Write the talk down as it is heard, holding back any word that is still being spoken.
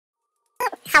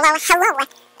Hello, hello.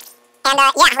 And,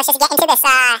 yeah, let's just get into this,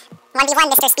 1v1,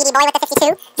 Mr. Speedy Boy with the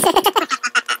 52.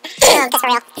 Oh, just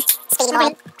for real. Speedy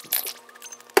Boy.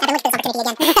 I've been looking for this opportunity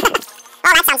again.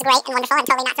 Oh, that sounds great and wonderful and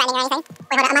totally not threatening or anything.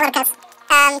 Wait, hold on, I'm a little close.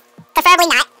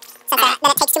 Preferably not, since then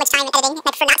it takes too much time editing. I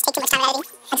prefer not to take too much time editing.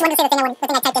 I just wanted to say the thing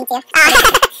I typed into.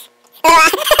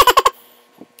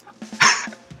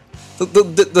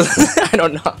 I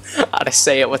don't know how to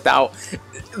say it without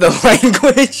the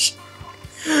language,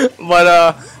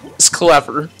 but it's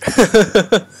clever.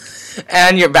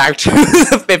 And you're back to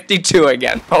the 52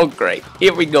 again. Oh great,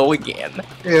 here we go again.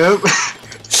 Yep.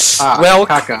 Well,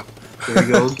 Kaka. Here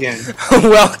we go again.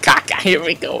 Well, Kaka, here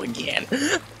we go again.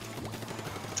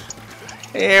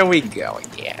 Here we go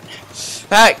again.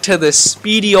 Back to the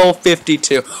speedy old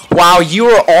 52. Wow, you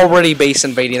are already base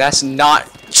invading. That's not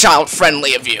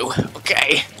child-friendly of you.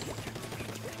 Okay.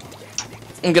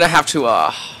 I'm gonna have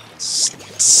to,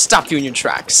 stop you in your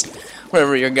tracks.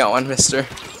 Wherever you're going, mister.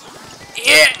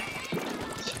 Yeah!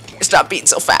 Stop being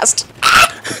so fast.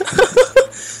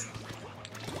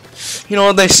 You know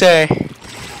what they say.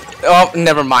 Oh,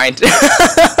 never mind.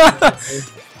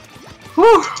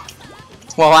 Whew.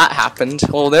 Well, that happened.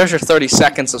 Well, there's your 30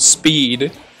 seconds of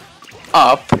speed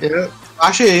up. Yeah.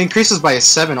 Actually, it increases by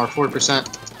 7 or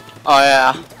 4%. Oh,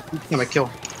 yeah. Yeah, my kill.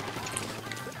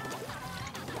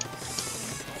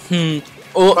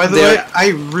 Oh, By the way, I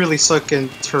really suck in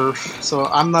turf, so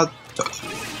I'm not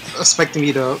expecting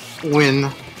me to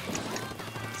win.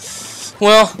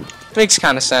 Well, makes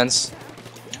kind of sense.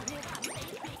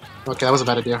 Okay, that was a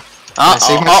bad idea. Oh,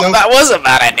 that was a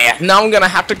bad idea. Now I'm gonna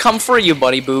have to come for you,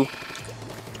 buddy boo.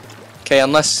 Okay,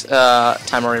 unless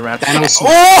time already ran.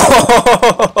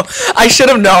 Oh! I should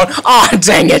have known. Oh,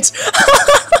 dang it!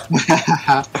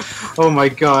 Oh my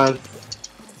god.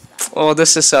 Oh,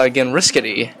 this is again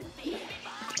risky.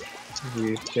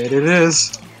 You bet it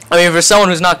is. I mean, for someone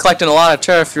who's not collecting a lot of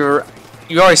turf, you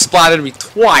already splatted me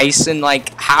twice in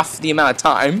like half the amount of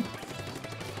time.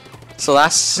 So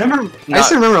that's. I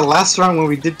still remember last round when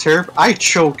we did turf. I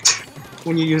choked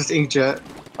when you used inkjet.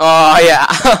 Oh yeah.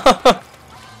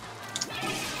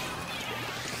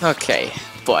 Okay,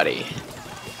 buddy.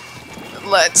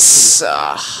 Let's.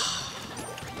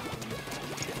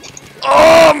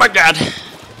 Oh my god.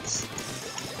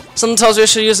 Something tells you I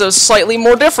should use a slightly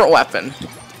more different weapon.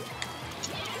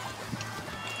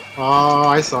 Oh,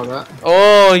 I saw that.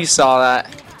 Oh, you saw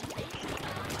that.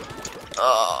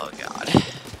 Oh god.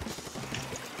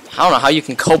 I don't know how you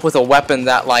can cope with a weapon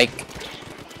that like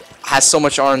has so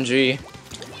much RNG.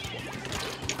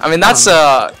 I mean, that's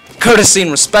courtesy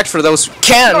and respect for those who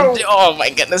can. Oh my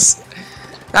goodness.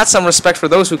 That's some respect for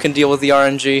those who can deal with the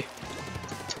RNG.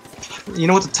 You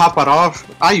know what, to top it off?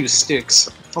 I use sticks.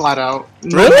 Flat out.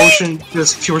 No Really? motion,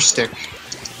 just pure stick.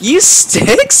 Use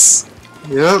sticks?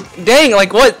 Yep. Dang,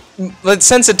 like what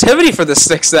sensitivity for the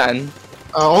sticks then?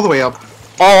 All the way up.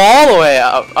 Oh, all the way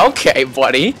up. Okay,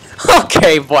 buddy.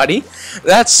 Okay, buddy.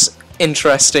 That's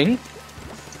interesting.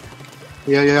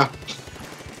 Yeah, yeah.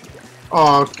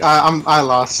 Oh, I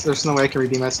lost. There's no way I can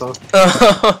redeem myself.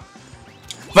 But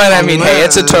I mean, hey,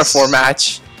 it's a turf war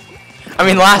match. I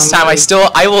mean, last time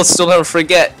I will still never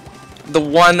forget the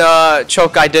one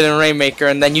choke I did in Rainmaker,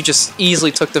 and then you just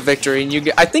easily took the victory. And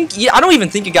I don't even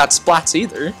think you got splats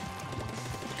either.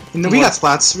 No, we got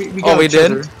splats. We got we each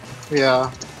did? other.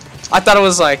 Yeah. I thought it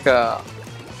was like, where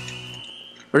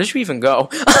did you even go?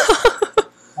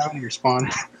 Out of your spawn.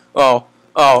 Oh.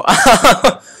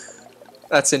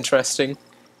 That's interesting.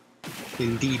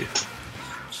 Indeed.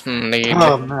 Indeed.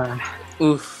 Oh man.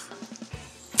 Oof.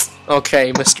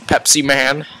 Okay, Mr. Pepsi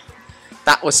Man.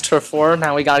 That was turf war.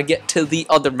 Now we gotta get to the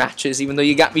other matches, even though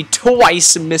you got me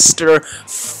twice, Mr.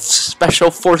 Special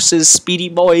Forces Speedy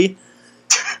Boy.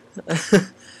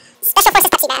 Special Forces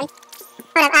Pepsi Man.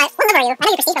 Hold on, what number are you? I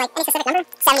know you proceed, but like, any specific number?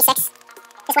 76?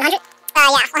 Is 100?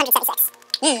 Yeah, 176.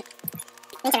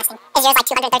 Interesting. Is yours like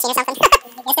 213 or something?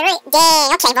 Yes, you're right.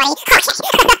 Dang, okay, buddy. Okay.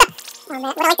 Oh man,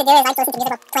 what I like to do is I like to listen to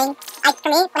music while playing. For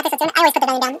me, when I play Splatoon, I always put the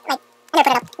volume down. Like, I never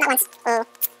put it up, not once. Ooh.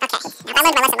 Okay, now I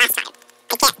learned my lesson last time.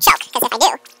 I can't choke, because if I do,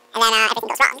 and then everything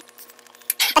goes wrong.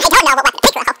 But I don't know what weapon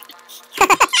to pick, though.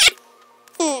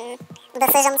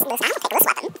 Decisions. I will pick this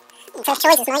weapon. First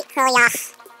choice is right. Oh yeah.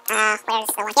 Where's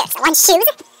the one? Here's the one. Shoes. You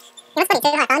know what's funny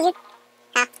too? How I found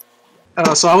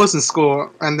you? So I was in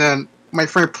school, and then my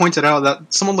friend pointed out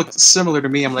that someone looked similar to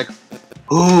me. I'm like,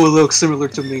 oh, it looks similar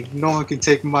to me. No one can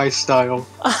take my style.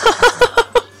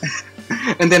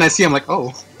 And then I see him like,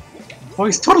 oh,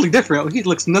 he's totally different. He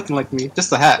looks nothing like me.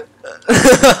 Just a hat.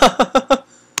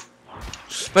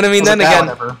 But I mean, then again,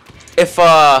 if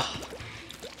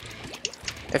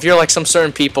If you're like some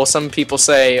certain people, some people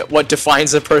say what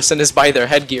defines a person is by their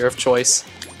headgear of choice.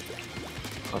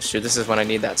 Oh shoot, this is when I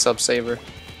need that sub saver.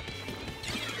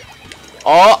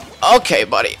 Oh, okay,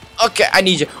 buddy. Okay, I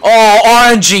need you. Oh,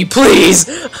 RNG, please!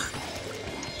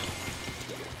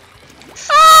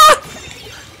 Ah!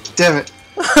 Damn it.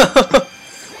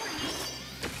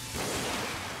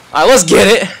 Alright, let's get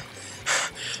it.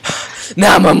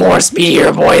 Now I'm a more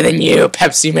speedier boy than you,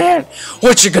 Pepsi Man.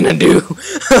 What you gonna do?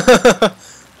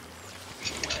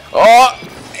 Oh,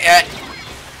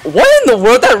 what in the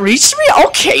world? That reached me?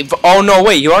 Okay, but oh no,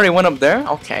 wait, you already went up there?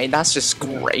 Okay, that's just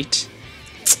great.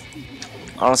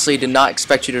 Honestly, did not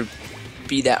expect you to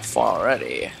be that far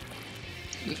already.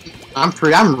 I'm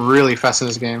really fast in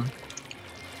this game.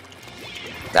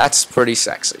 That's pretty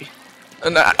sexy.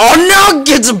 And oh no,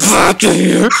 get back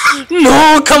here!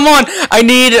 No, come on! I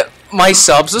need my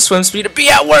subs, the swim speed to be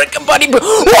at work, buddy.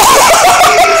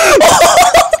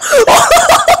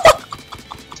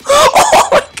 Oh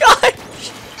my god!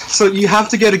 So you have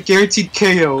to get a guaranteed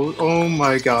KO. Oh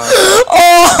my god.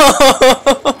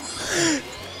 Oh!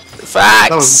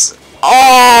 Facts.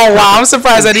 Oh wow! I'm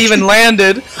surprised that even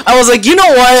landed. I was like, you know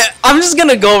what? I'm just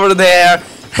gonna go over there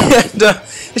and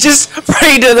just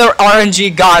pray to the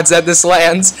RNG gods that this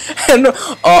lands. And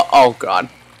oh god.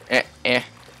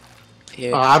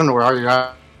 Yeah. I don't know where are you.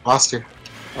 I lost you.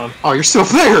 Oh, you're still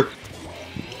there.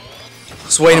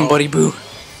 Just waiting, buddy boo.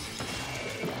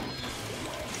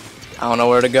 I don't know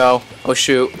where to go. Oh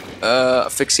shoot.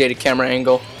 Fixated camera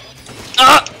angle.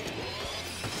 No!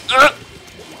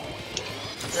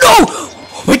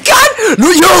 Oh my god! No,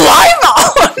 you're alive!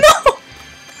 Oh no!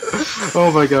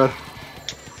 Oh my god.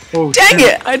 Oh, dang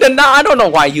it! I don't know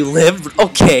why you lived.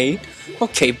 Okay.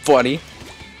 Okay, buddy.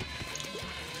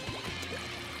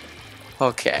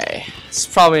 Okay. It's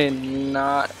probably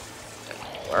not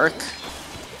gonna work.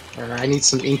 I need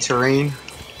some ink terrain.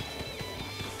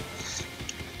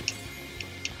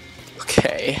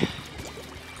 Okay.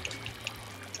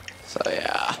 So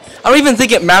yeah. I don't even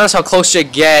think it matters how close you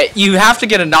get. You have to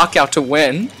get a knockout to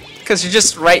win. Because you're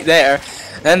just right there.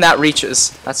 And that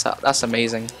reaches. That's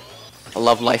amazing. I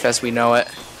love life as we know it.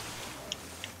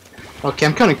 Okay,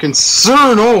 I'm kind of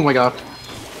concerned. Oh my god.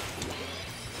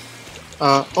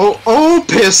 Oh,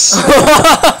 piss!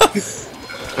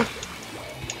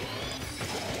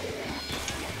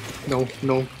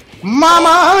 No.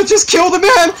 Mama, just kill the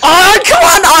man! Oh, come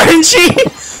on, RNG!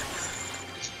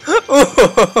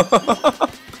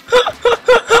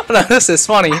 No, this is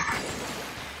funny.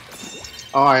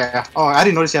 Oh, yeah. Oh, I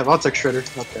didn't notice you have Voltec Shredder.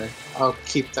 Okay, I'll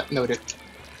keep that noted.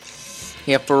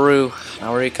 Yeah, Peru.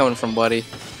 Now where are you coming from, buddy?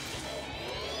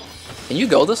 Can you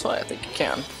go this way? I think you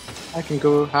can. I can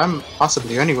go. I'm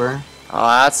possibly anywhere. Oh,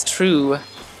 that's true.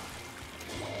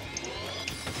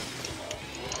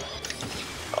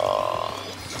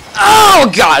 Oh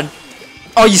god!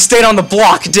 Oh, you stayed on the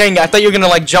block. Dang, I thought you were gonna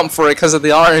like jump for it because of the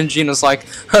RNG, and was like,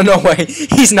 oh no way,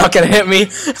 he's not gonna hit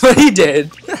me, but he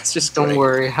did. That's just Don't great.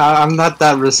 worry, I'm not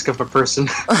that risk of a person.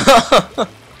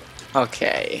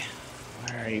 Okay,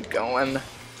 where are you going?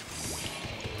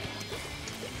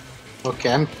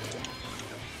 Okay, I'm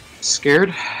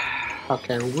scared.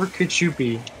 Okay, where could you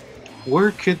be?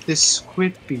 Where could this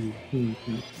squid be?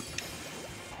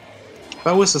 If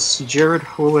I was a Jared,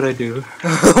 what would I do?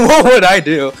 What would I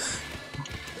do?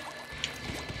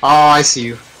 Oh, I see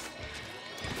you.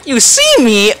 You see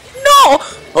me? No!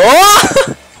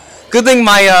 Oh! Good thing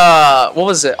my, what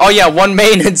was it? Oh yeah, 1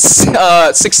 main and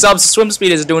 6 subs. Swim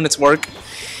speed is doing its work.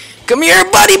 Come here,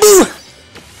 buddy boo!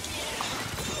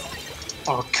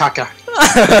 Oh, caca.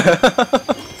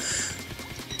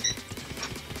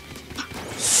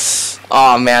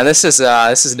 Oh man, this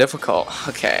is difficult.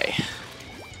 Okay.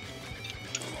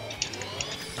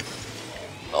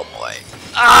 Oh boy.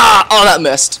 Ah! Oh, that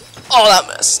missed. Oh, that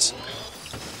missed.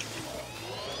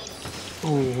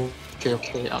 Ooh,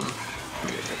 okay.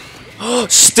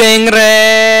 Stingray!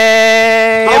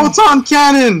 Photon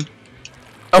cannon!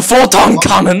 A photon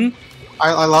cannon?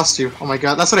 I lost you. Oh my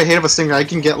god, that's what I hate about Stinger. I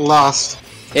can get lost.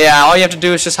 Yeah, all you have to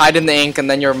do is just hide in the ink, and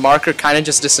then your marker kind of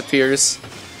just disappears.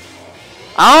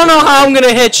 I don't know how I'm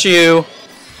gonna hit you,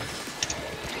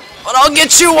 but I'll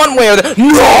get you one way or the— No!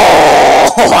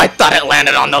 I thought it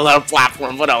landed on the little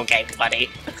platform, but okay, buddy.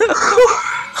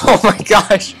 Oh my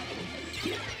gosh.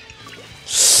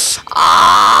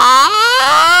 Ah!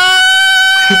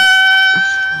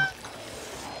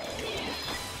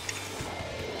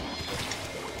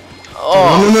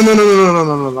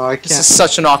 Oh, No, I this can't. is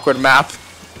such an awkward map.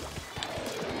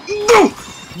 No!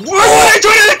 Why would I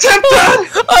try to attempt that?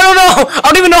 I don't know. I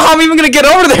don't even know how I'm even gonna get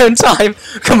over there in time.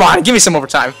 Come on, give me some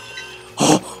overtime.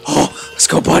 Oh, let's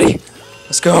go, buddy.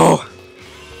 Let's go.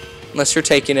 Unless you're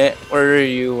taking it. Where are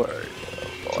you? Where are you?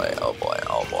 Oh boy, oh boy,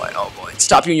 oh boy, oh boy.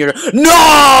 Stop you in your...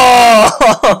 No!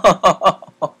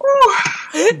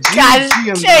 God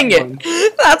dang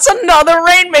it! That's another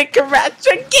Rainmaker match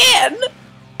again!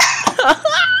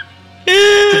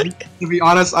 To be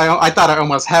honest, I thought I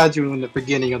almost had you in the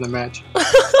beginning of the match.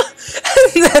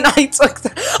 And then I took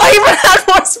the... I even had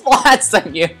more splats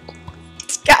than you!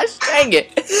 Gosh dang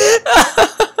it!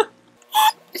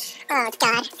 Oh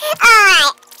god.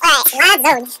 Alright, a lot of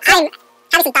zones. I'm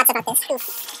having some thoughts about this. Oof.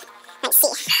 Let's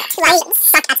see. I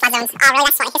suck at spot zones. Oh really,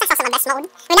 that's funny, because that's also my best mode.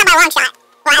 I mean, not by a long shot.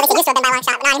 Well, I was used to it than by a long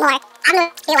shot, but not anymore. I'm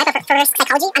gonna be like for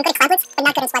psychology. I'm good at cloudblitz, but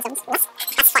not good at spot zones.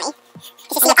 That's funny.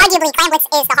 You see, arguably, cloudblitz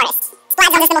is the hardest.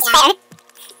 Splat zone is the most fair.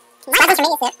 Splat zones for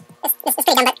me is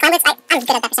pretty dumb, but cloudblitz, I'm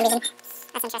good at that for some reason.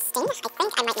 That's interesting. I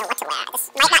think I might know what to wear.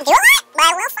 This might not do a lot, but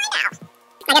I will find out.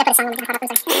 I gotta put a song on my caught up,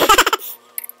 I'm sorry.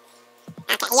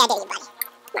 Okay, yeah, there you, buddy.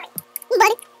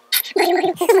 Buddy.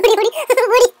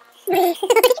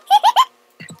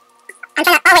 I'm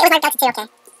trying to... Oh, wait, it was marked out to 2, okay.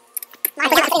 I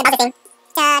forgot to put the buzzer thing.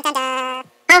 Da, da, da.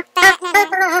 Oh,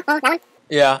 that one?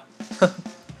 Yeah.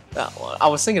 That one. I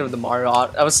was thinking of the Mario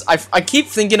I keep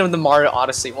thinking of the Mario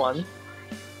Odyssey one.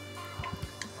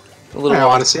 The little Mario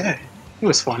Odyssey, yeah. It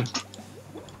was fun.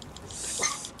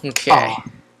 Okay. Oh,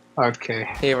 okay.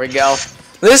 Here we go.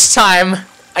 This time,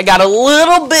 I got a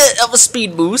little bit of a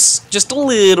speed boost. Just a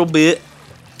little bit.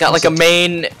 Got like a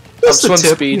main of swim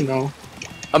speed. You know.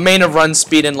 A main of run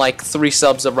speed and like 3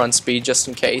 subs of run speed, just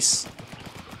in case.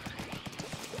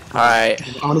 Alright.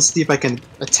 I want to see if I can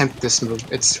attempt this move.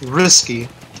 It's risky.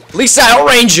 At least I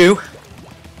outrange you.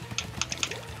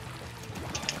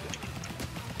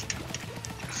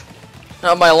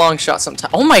 Not by a long shot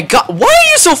sometimes. Oh my god, why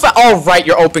are you so fast? Oh right,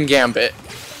 you're open gambit.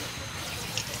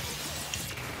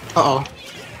 Uh-oh.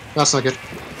 That's not good.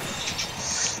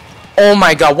 Oh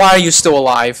my god, why are you still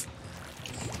alive?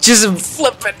 Just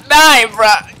flippin' die,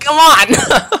 bruh. Come on.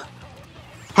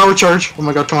 Power charge. Oh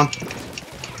my god, come on.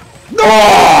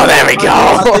 Oh, there we go.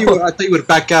 I thought you would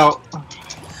back out.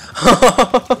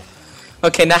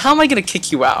 Okay, now how am I gonna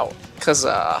kick you out? Cause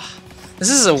this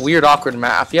is a weird, awkward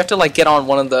map. You have to like get on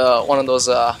one of those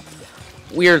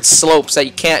weird slopes that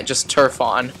you can't just turf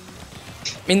on.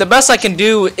 I mean, the best I can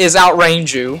do is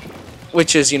outrange you,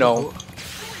 which is, you know,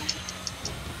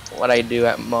 what I do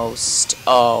at most.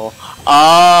 Oh,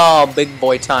 big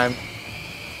boy time.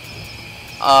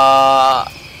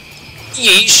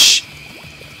 Yeesh.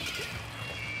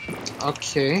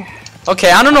 Okay.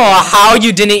 Okay, I don't know how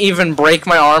you didn't even break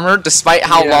my armor, despite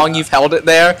how long you've held it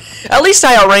there. At least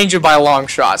I outrange you by a long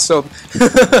shot, so...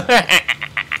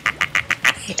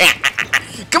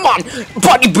 Come on,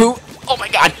 buddy boot! Oh my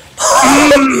god!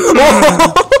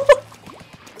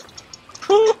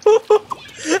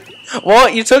 Well,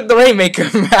 you took the Rainmaker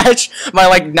match by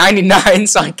like 99,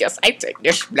 so I guess I take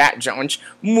this Splat Jones.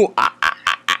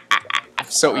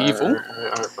 So evil.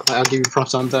 I'll give you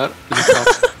props on that.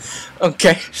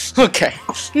 Okay.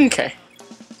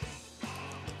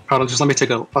 Hold on, just let me take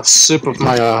a sip of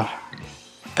my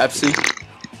Pepsi.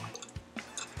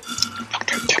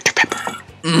 Dr. Pepper.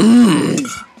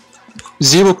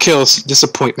 Zero kills,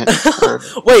 disappointment.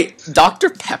 Wait, Dr.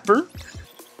 Pepper?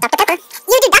 Dr. Pepper?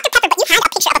 You did Dr. Pepper, but you had a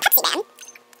picture of a Pepsi Man.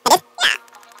 I did? Yeah.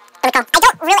 Really cool. I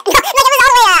don't really... No, it was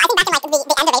all the way, I think back in like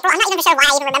the end of April. I'm not even sure why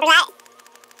I even remember that.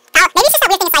 Maybe it's just that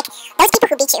weird thing, it's like, those people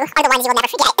who beat you are the ones you will never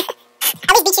forget.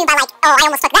 I always beat you by like, oh, I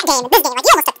almost took that game, this game, like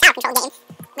you almost took the tower control game.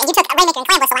 And you took Rainmaker and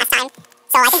ClamBlitz the last time.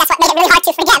 So I think that's what made it really hard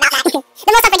to forget about that.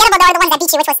 The most unforgettable though are the ones that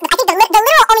beat you, which was, I think the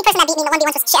literal only person that beat me in the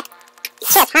 1v1 was Chip.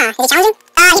 Chip, huh? Is he challenging?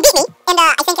 He beat me, and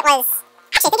I think it was,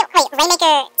 wait,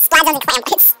 Rainmaker, Splatoon, and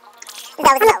ClamBlitz. Those.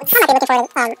 I might be looking for him.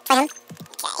 Okay,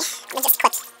 let me just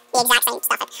click the exact same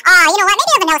stuff. You know what,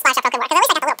 maybe a vanilla splash up could work, because at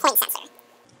least I got the little point sensor.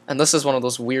 And this is one of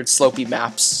those weird slopey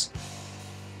maps.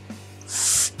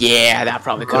 Yeah, that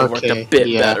probably could have worked a bit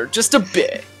better. Just a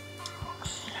bit.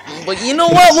 But you know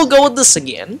what? We'll go with this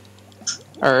again.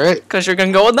 Alright. Because you're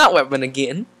going to go with that weapon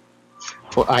again.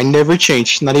 Well, I never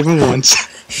changed. Not even once.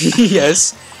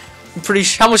 Yes. I'm pretty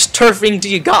sure. How much turfing do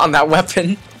you got on that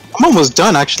weapon? I'm almost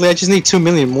done, actually. I just need 2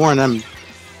 million more and I'm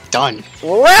done.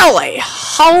 Really?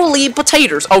 Holy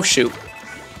potatoes. Oh, shoot.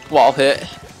 Wall hit.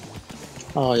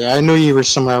 Oh, yeah. I knew you were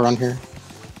somewhere around here.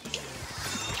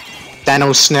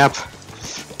 Dano snap.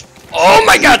 Oh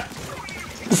my god!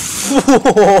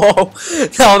 Whoa.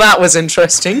 Now that was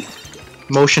interesting.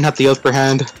 Motion had the upper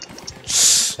hand.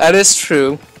 That is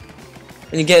true.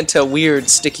 When you get into a weird,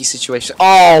 sticky situation.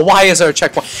 Oh, why is there a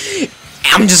checkpoint?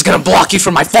 I'm just gonna block you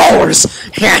from my followers!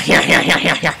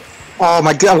 Oh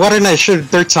my god, why didn't I shoot a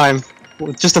third time?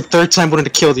 Just a third time wouldn't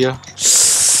have killed you.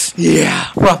 Yeah,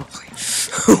 probably.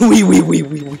 Wee wee wee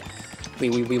wee wee. Wee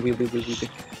wee wee wee wee wee wee.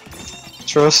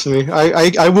 Trust me,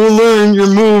 I will learn your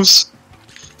moves.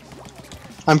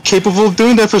 I'm capable of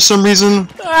doing that for some reason.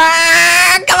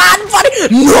 Ah, come on, buddy!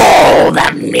 No,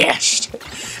 that missed.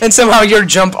 And somehow your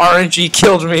jump RNG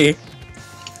killed me.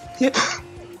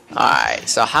 Alright,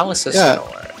 so how is this gonna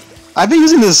work? I've been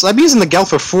using the Gal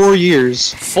for 4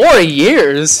 years. 4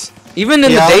 years? Even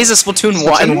in the days of Splatoon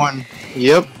 1?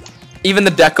 Yep. Even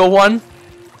the Deco one?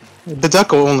 The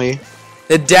Deco only.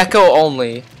 The Deco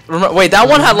only. Wait, that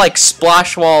one had like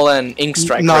Splash Wall and Ink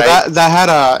Strike, no, right? that had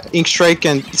a Ink Strike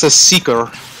and it's a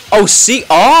Seeker. Oh, see.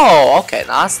 Oh, okay,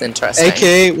 that's interesting.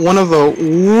 AKA one of the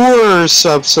worst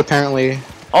subs, apparently.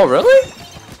 Oh, really?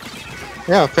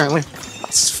 Yeah, apparently.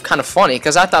 That's kind of funny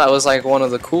because I thought it was like one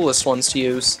of the coolest ones to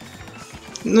use.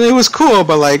 It was cool,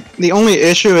 but like the only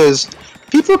issue is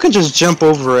people can just jump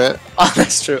over it. Oh,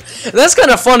 that's true. That's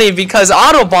kind of funny because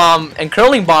Auto Bomb and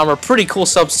Curling Bomb are pretty cool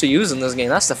subs to use in this game.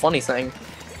 That's the funny thing.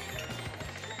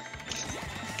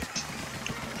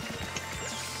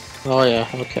 Oh yeah,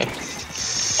 okay.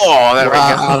 Oh, there we go.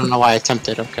 I don't know why I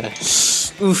attempted, okay.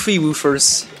 Oofy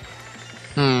woofers.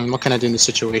 What can I do in this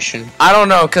situation? I don't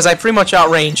know, because I pretty much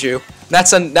outrange you.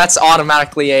 That's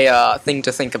automatically a thing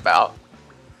to think about.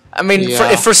 I mean,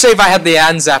 Yeah. for say if I had the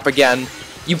Anzap again,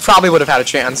 you probably would have had a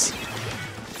chance.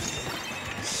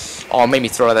 Oh, it made me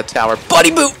throw out of the tower.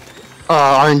 Buddy boot!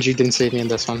 RNG didn't save me in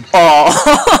this one.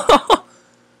 Oh.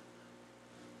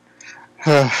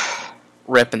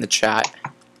 Rip in the chat.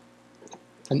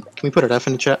 And can we put an F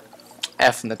in the chat?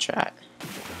 F in the chat.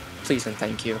 Please and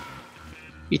thank you.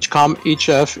 Each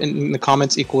F in the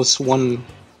comments equals one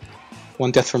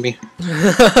death for me.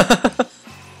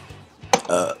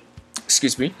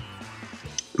 Excuse me.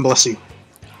 Bless you.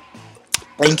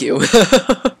 Thank you. Okay, here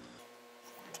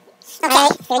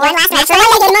we go. Last match. I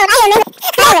remember this.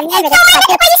 You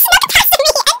snuck past me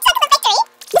and took the victory.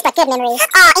 These are good memories.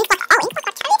 Ink Block carry?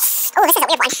 Oh, this is a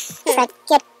weird one. These are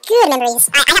good memories.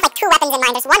 I have like 2 weapons in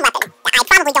mind. There's one weapon that I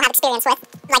probably don't have experience with,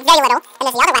 like very little, and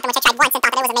there's the other weapon which I tried once and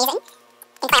thought that it was amazing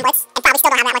in Clan Blitz, and probably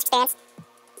still don't have that much experience.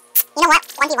 You know what?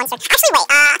 1v1 search. Actually, wait.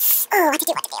 What to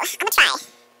do? I'm gonna try.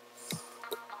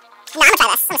 No, I'm gonna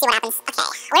try this. I'm gonna see what happens. Okay,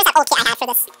 where's that old kit I had for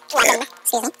this weapon?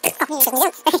 Excuse me.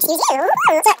 Excuse you.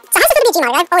 So how's it gonna be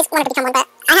Gmod? I've always wanted to become one, but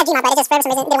I had Gmod, but it just for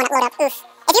some reason didn't want to load up. Oof.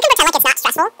 If you can pretend like it's not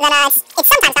stressful, then it's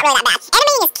sometimes not really that bad.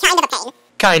 Animating is kind of a pain.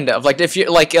 Kind of like if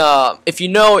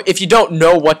you don't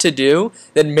know what to do,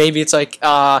 then maybe it's like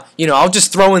you know, I'll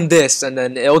just throw in this and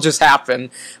then it'll just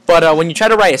happen. But when you try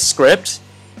to write a script,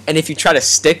 and if you try to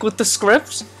stick with the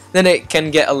script, then it can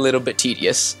get a little bit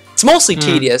tedious. It's mostly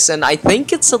tedious, and I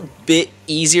think it's a bit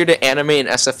easier to animate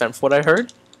in SFM, from what I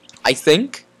heard. I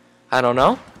think. I don't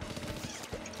know.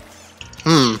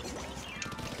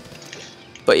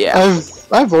 But yeah.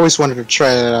 I've always wanted to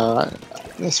try it,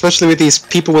 especially with these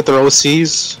people with their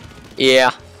OCs.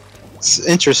 Yeah. It's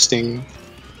interesting.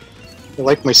 You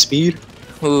like my speed?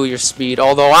 Ooh, your speed.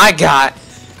 Although I got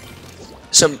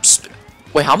some.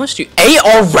 Wait, how much do you? 8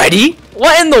 already?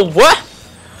 What in the what?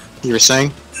 You were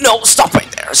saying? No, stop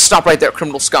right there. Stop right there,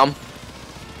 criminal scum.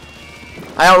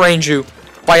 I outrange you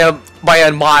by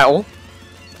a mile.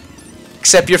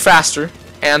 Except you're faster.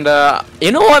 And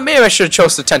you know what? Maybe I should have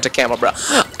chose the Tentacamo, bro.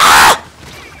 Ah!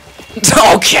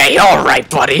 Okay, all right,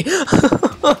 buddy.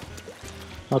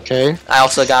 Okay. I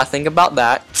also gotta think about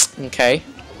that. Okay.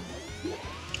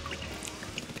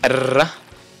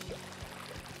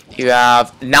 You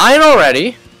have 9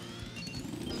 already.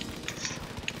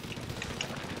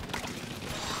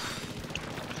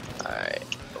 Alright,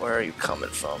 where are you coming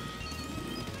from?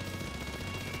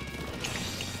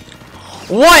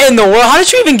 What in the world? How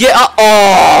did you even get up?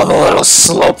 Oh, the little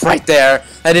slope right there.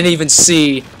 I didn't even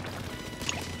see.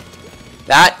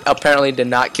 That apparently did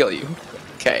not kill you.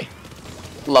 Okay.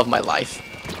 Love my life.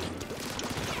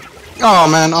 Oh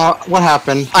man, what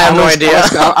happened? I have no idea.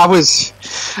 I was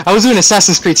doing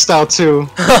Assassin's Creed style too.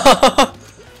 That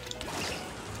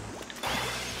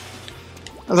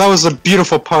was a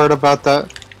beautiful part about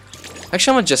that.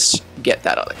 Actually, I'm gonna just get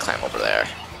that other clam over there.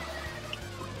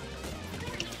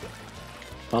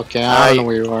 Okay, I don't know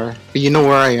where you are, but you know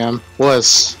where I am.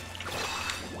 Was.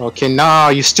 Okay, now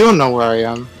you still know where I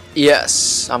am.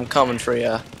 Yes, I'm coming for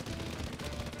you.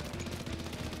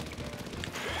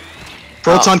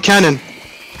 Proton cannon.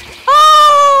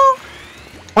 Oh!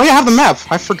 Oh yeah, I have the map.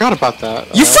 I forgot about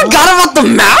that. You forgot about the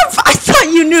map? I thought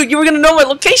you knew you were gonna know my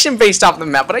location based off the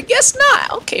map, but I guess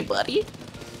not. Okay, buddy.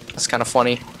 That's kind of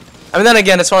funny. I mean, then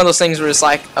again, it's one of those things where it's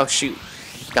like, oh shoot,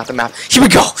 got the map. Here we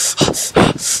go.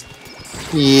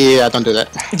 Yeah, don't do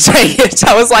that. Dang it!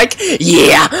 I was like,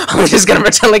 yeah, I'm just gonna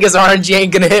pretend like his RNG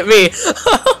ain't gonna hit me.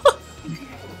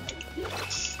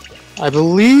 I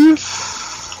believe.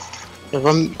 If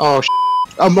I'm. Oh.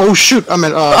 Oh shoot! I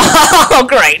meant. Oh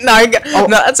great! No, no,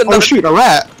 that's another. Oh shoot! A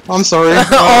rat. I'm sorry.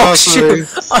 Oh sorry. shoot!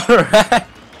 A rat.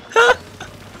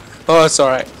 Oh, it's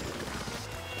alright.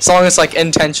 As long as it's like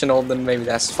intentional, then maybe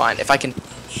that's fine. If I can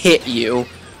hit you,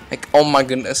 like, oh my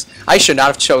goodness, I should not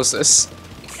have chose this.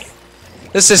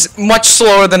 This is much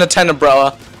slower than a 10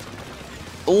 umbrella.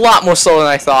 A lot more slower than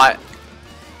I thought.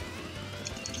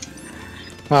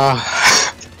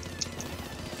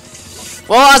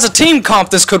 Well, as a team comp,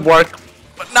 this could work,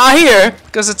 but not here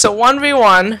because it's a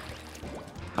 1v1.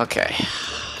 Okay,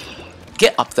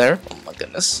 get up there. Oh my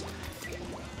goodness.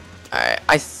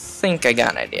 I think I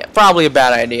got an idea. Probably a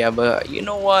bad idea, but you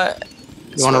know what?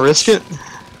 You want to risk it?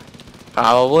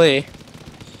 Probably.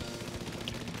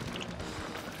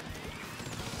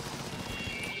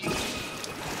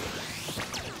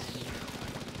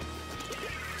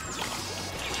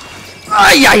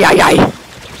 Ay, ay, ay, ay.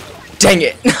 Dang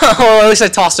it. Oh, at least I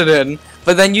tossed it in.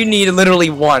 But then you need literally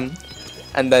one.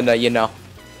 And then, you know.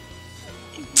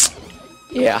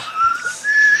 Yeah.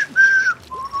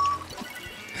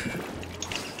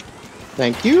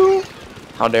 Thank you.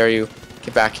 How dare you?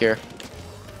 Get back here.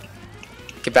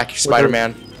 Get back here,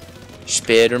 Spider-Man.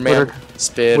 Spider-Man.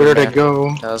 Spider-Man. Where did it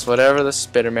go? Does whatever the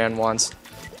Spider-Man wants.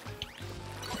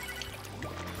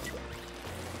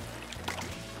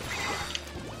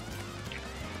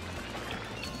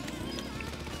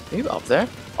 Are you up there?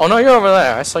 Oh no, you're over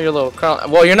there. I saw your little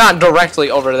crown. Well, you're not directly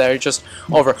over there. You're just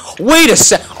over. Wait a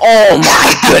sec. Oh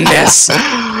my goodness.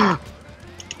 Oh!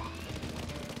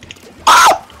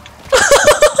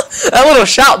 That little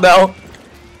shout though.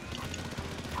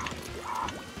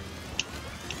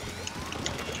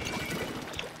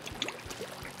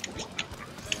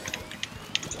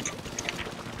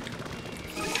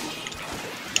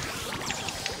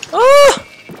 Ah!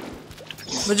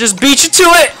 I'll just beat you to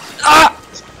it. Ah!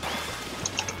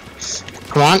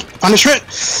 Come on, punish it!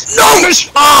 No!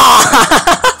 Punish!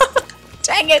 Oh!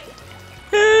 Dang it!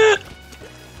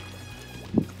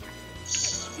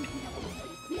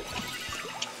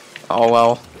 Oh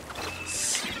well.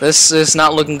 This is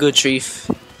not looking good, Chief.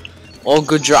 Oh,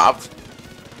 good job.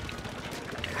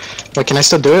 Wait, can I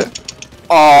still do it?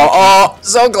 Oh,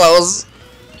 so close.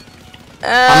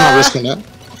 I'm not risking it.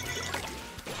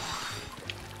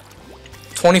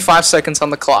 25 seconds on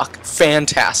the clock.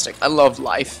 Fantastic. I love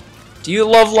life. Do you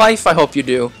love life? I hope you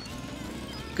do.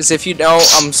 Because if you don't,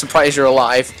 I'm surprised you're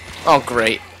alive. Oh,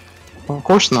 great. Well, of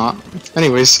course not.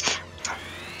 Anyways.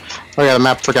 Oh yeah, the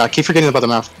map. Forgot. Keep forgetting about the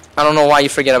map. I don't know why you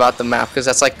forget about the map, because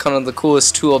that's like kind of the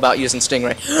coolest tool about using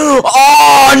Stingray.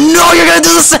 Oh, no, you're going to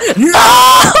do this!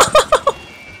 No!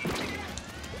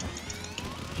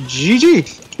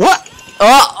 GG. What?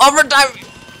 Oh, overtime!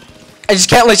 I just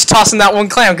can't let you toss in that one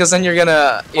clam, because then you're going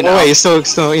to, you know. Oh, wait, you're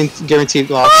still in guaranteed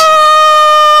loss.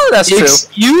 That's true.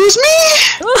 Excuse me?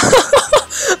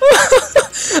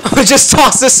 I'll just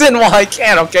toss this in while I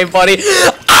can, okay, buddy?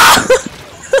 Ah!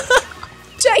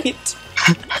 Dang it.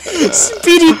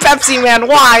 Speedy Pepsi Man,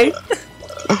 why?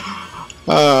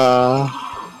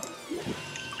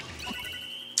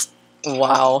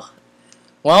 Wow.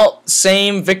 Well,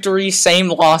 same victory, same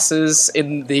losses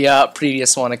in the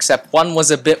previous one, except one was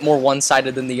a bit more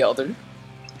one-sided than the other.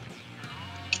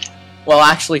 Well,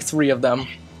 actually, 3 of them.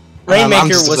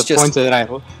 Rainmaker was just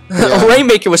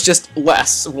Rainmaker was just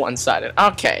less one-sided.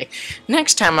 Okay,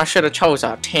 next time I should have chose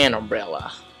a 10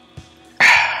 umbrella.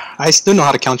 I still know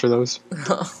how to counter those.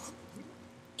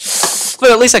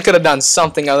 But at least I could have done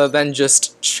something other than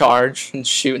just charge and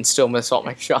shoot and still miss all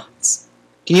my shots.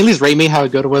 Can you at least rate me how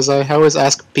good was I? I always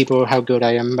ask people how good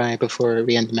I am before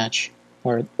we end the match,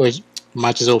 or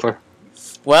match is over.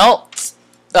 Well,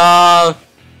 I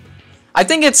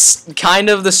think it's kind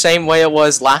of the same way it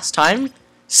was last time.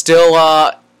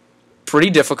 Still,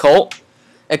 pretty difficult,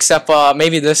 except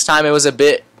maybe this time it was a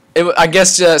bit. I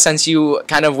guess since you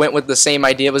kind of went with the same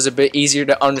idea, it was a bit easier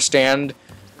to understand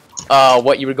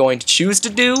what you were going to choose to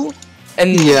do.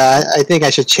 And yeah, I think I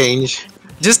should change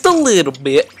just a little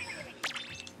bit.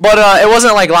 But it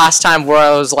wasn't like last time where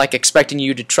I was like expecting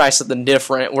you to try something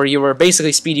different, where you were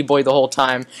basically Speedy Boy the whole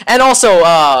time. And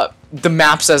also the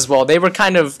maps as well. They were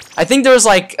kind of, I think there was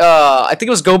like I think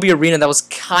it was Gobi Arena that was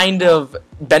kind of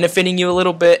benefiting you a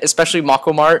little bit, especially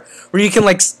Mako Mart, where you can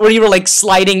like you were like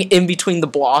sliding in between the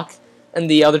block and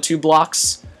the other 2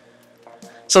 blocks.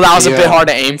 So that was a bit hard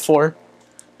to aim for.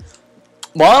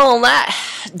 Well, that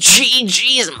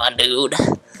GG's, my dude.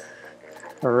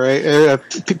 Alright,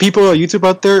 people on YouTube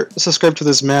out there, subscribe to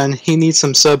this man. He needs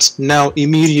some subs now,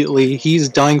 immediately. He's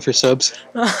dying for subs.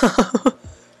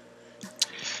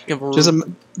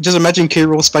 Just imagine K.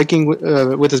 Rool spiking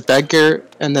with his back gear,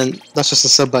 and then that's just a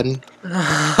sub button.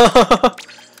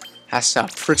 That's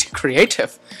pretty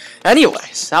creative.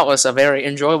 Anyways, that was a very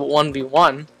enjoyable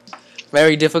 1v1.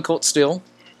 Very difficult still.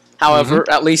 However,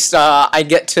 at least I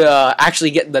get to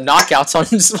actually get the knockouts on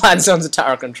Splatzone's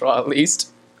tower control, at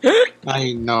least.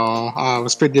 I know. I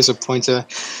was pretty disappointed.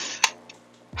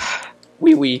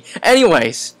 Wee.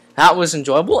 Anyways, that was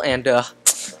enjoyable, and I'll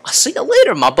see you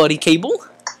later, my buddy Cable.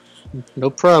 No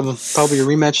problem. Probably a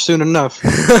rematch soon enough.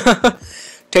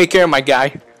 Take care, my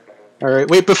guy. Alright,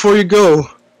 wait, before you go.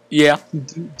 Yeah.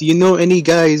 Do you know any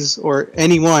guys or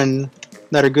anyone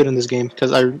that are good in this game?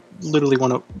 Because I literally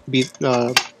want to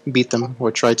beat them,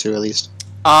 or try to at least.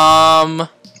 Like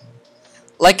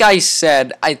I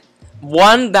said,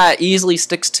 one that easily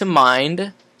sticks to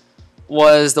mind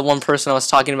was the one person I was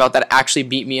talking about that actually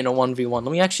beat me in a 1v1.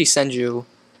 Let me actually send you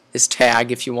his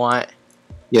tag if you want.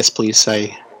 Yes, please.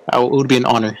 It would be an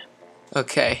honor.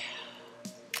 Okay.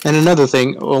 And another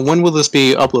thing, when will this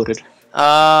be uploaded?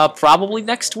 Probably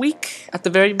next week at the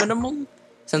very minimum,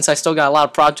 since I still got a lot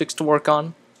of projects to work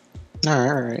on.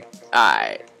 Alright.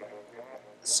 Alright.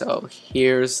 So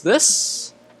here's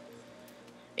this.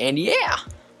 And yeah.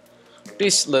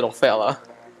 This little fella.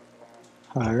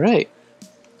 Alright.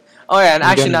 Oh yeah, and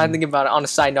actually now I'm thinking about it, on a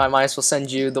side note, I might as well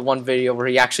send you the one video where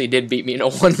he actually did beat me in a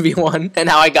 1v1 and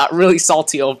how I got really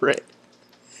salty over it.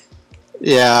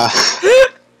 Yeah.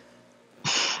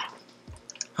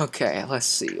 Okay, let's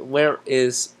see. Where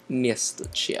is Mr.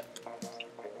 Chip?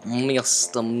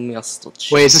 Mr.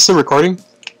 Chip. Wait, is this still recording?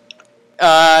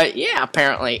 Yeah,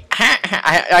 apparently.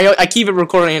 I keep it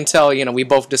recording until, you know, we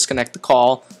both disconnect the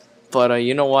call. But,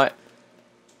 you know what?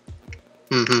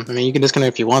 I mean, you can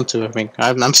disconnect if you want to. I mean,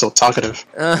 I'm still talkative.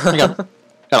 I got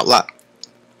a lot.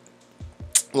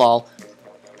 Lol.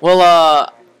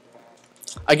 Well,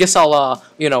 I guess I'll,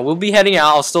 you know, we'll be heading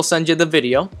out. I'll still send you the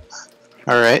video.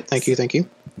 Alright, thank you.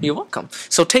 You're welcome.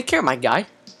 So take care, my guy.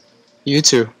 You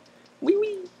too.